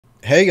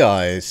Hey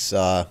guys,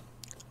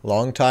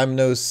 long time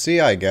no see,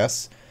 I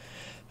guess.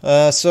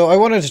 So I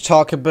wanted to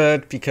talk a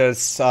bit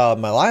because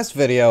my last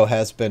video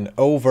has been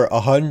over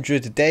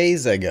 100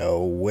 days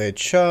ago,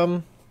 which,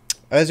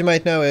 as you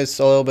might know, is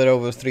a little bit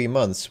over 3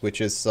 months, which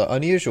is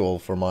unusual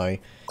for my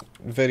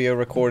video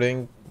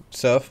recording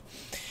stuff.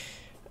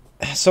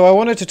 So I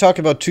wanted to talk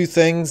about two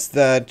things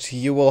that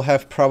you will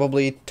have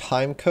probably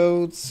time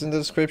codes in the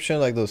description,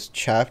 like those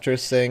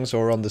chapters things,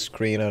 or on the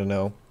screen, I don't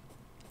know.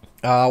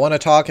 I want to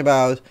talk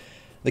about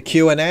the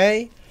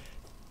Q&A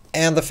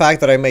and the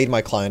fact that I made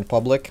my client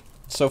public.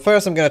 So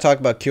first I'm going to talk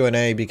about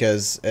Q&A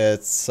because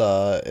it's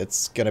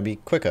going to be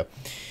quicker.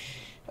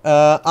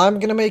 I'm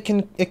going to make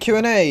a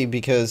Q&A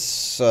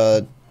because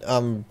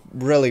I'm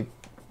really,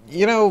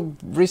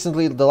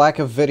 recently the lack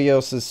of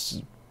videos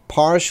is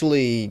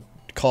partially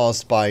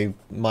caused by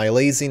my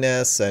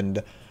laziness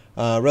and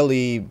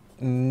really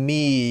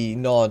me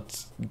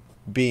not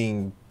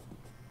being,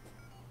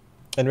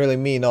 and really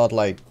me not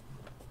like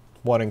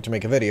wanting to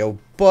make a video,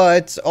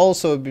 but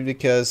also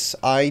because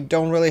I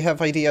don't really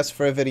have ideas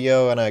for a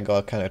video and I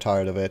got kind of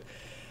tired of it.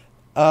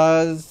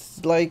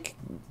 Like,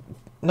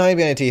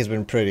 9BNT has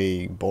been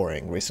pretty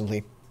boring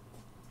recently.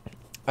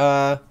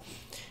 And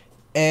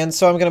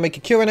so I'm gonna make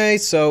a Q&A,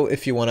 so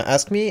if you want to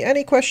ask me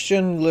any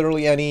question,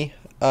 literally any,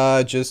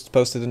 just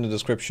post it in the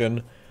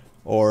description,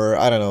 or,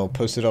 I don't know,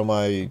 post it on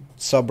my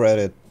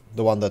subreddit,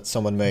 the one that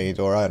someone made,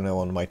 or, I don't know,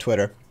 on my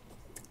Twitter.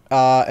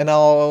 And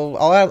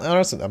I'll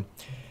answer them.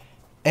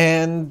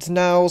 And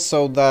now,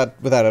 so that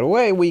with that out of the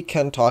way, we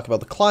can talk about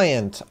the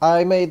client.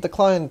 I made the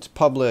client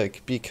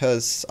public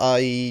because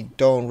I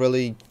don't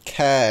really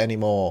care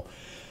anymore.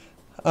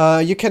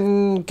 You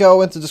can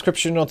go into the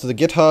description onto the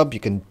GitHub, you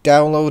can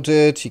download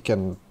it, you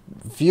can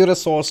view the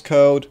source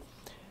code,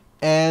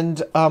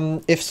 and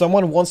if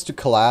someone wants to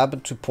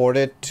collab to port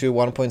it to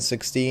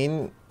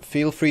 1.16,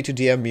 feel free to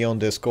DM me on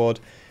Discord,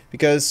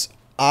 because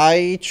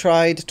I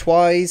tried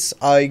twice,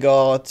 I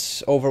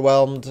got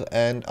overwhelmed,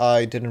 and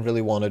I didn't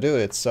really want to do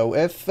it. So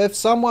if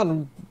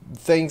someone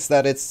thinks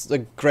that it's a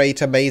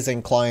great,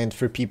 amazing client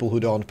for people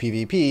who don't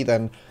PvP,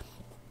 then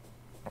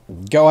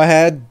go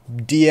ahead,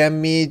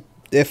 DM me.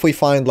 If we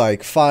find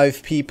like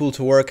 5 people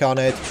to work on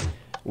it,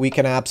 we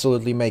can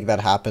absolutely make that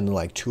happen in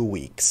like 2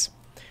 weeks.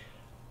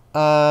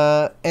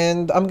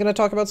 And I'm gonna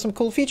talk about some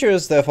cool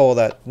features, therefore,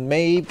 that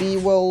maybe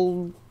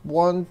will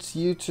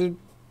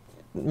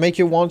make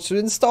you want to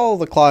install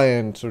the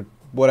client or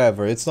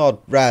whatever. It's not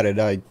ratted,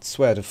 I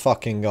swear to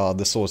fucking god,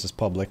 the source is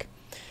public.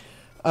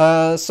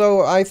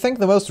 So I think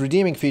the most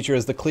redeeming feature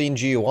is the clean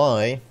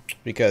GUI,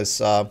 because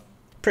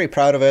pretty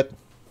proud of it.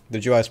 The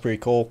GUI is pretty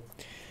cool.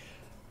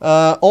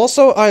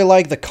 Also, I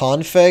like the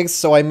configs,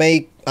 so I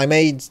made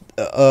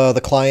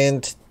the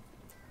client.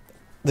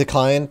 The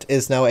client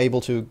is now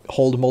able to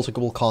hold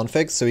multiple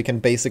configs, so we can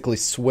basically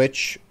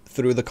switch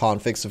through the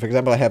configs. So for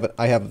example,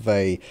 I have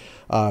a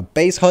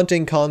base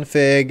hunting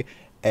config,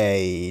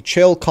 a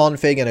chill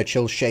config, and a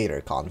chill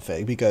shader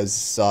config,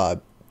 because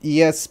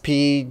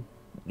ESP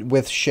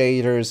with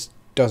shaders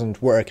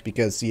doesn't work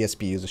because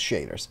ESP uses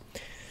shaders.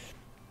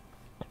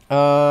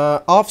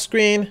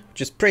 Off-screen,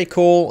 which is pretty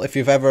cool. If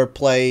you've ever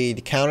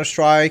played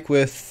Counter-Strike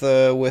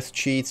with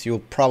cheats, you'll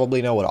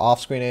probably know what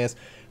off-screen is.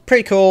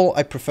 Pretty cool.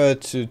 I prefer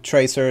to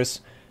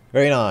tracers.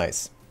 Very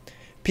nice.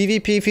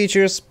 PvP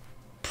features,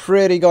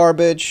 pretty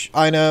garbage,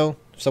 I know.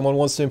 If someone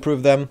wants to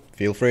improve them,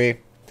 feel free.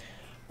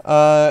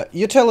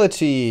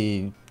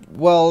 Utility.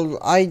 Well,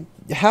 I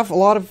have a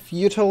lot of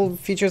util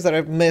features that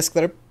I've missed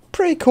that are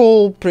pretty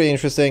cool, pretty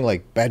interesting,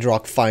 like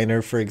Bedrock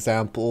Finder, for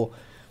example.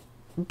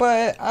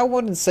 But I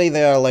wouldn't say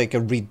they are like a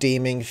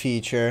redeeming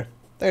feature.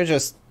 They're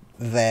just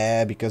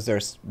there because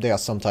they are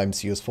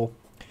sometimes useful.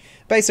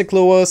 Basic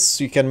Lewis,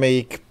 you can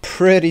make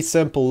pretty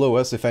simple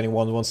Lewis. If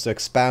anyone wants to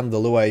expand the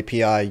Lua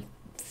API,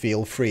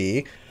 feel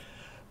free.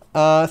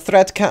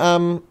 Threat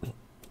Cam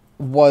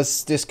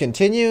was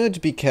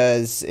discontinued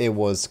because it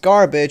was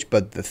garbage,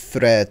 but the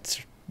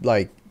threat,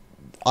 like,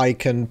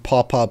 icon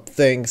pop-up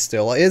thing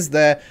still is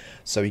there,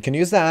 so you can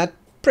use that.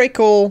 Pretty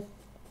cool.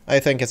 I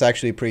think it's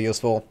actually pretty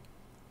useful.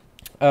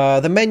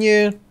 The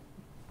menu,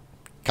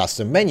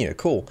 custom menu,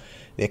 cool.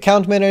 The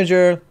account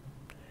manager,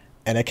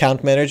 an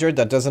account manager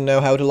that doesn't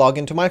know how to log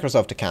into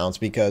Microsoft accounts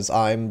because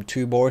I'm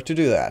too bored to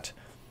do that.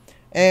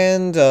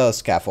 And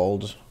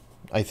scaffold,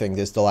 I think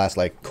this is the last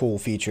like cool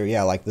feature.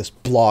 Yeah, like this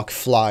block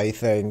fly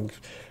thing,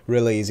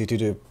 really easy to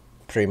do,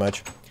 pretty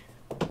much.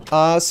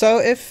 So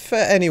if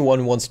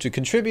anyone wants to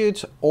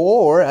contribute,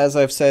 or as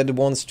I've said,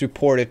 wants to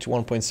port it to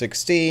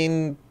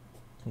 1.16,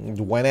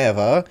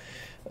 whenever,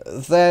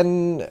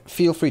 then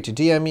feel free to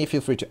DM me,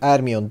 feel free to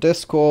add me on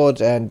Discord,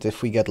 and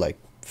if we get like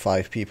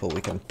 5 people, we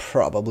can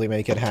probably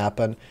make it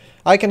happen.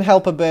 I can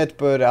help a bit,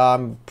 but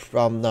I'm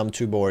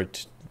too bored.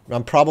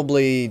 I'm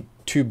probably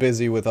too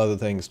busy with other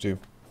things to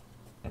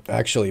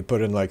actually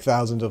put in like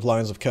thousands of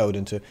lines of code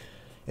into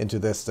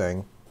this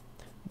thing.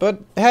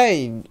 But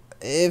hey,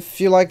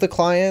 if you like the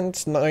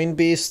client,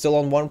 9B is still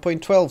on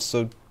 1.12,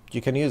 so you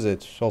can use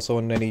it. Also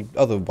on any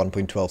other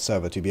 1.12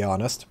 server, to be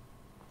honest.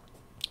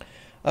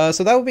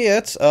 So that would be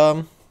it.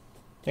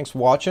 Thanks for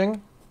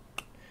watching.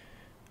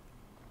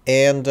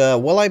 And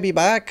will I be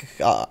back?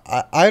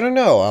 I don't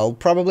know. I'll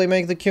probably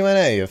make the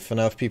Q&A if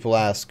enough people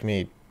ask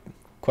me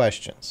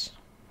questions.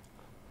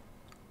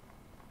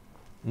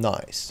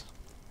 Nice.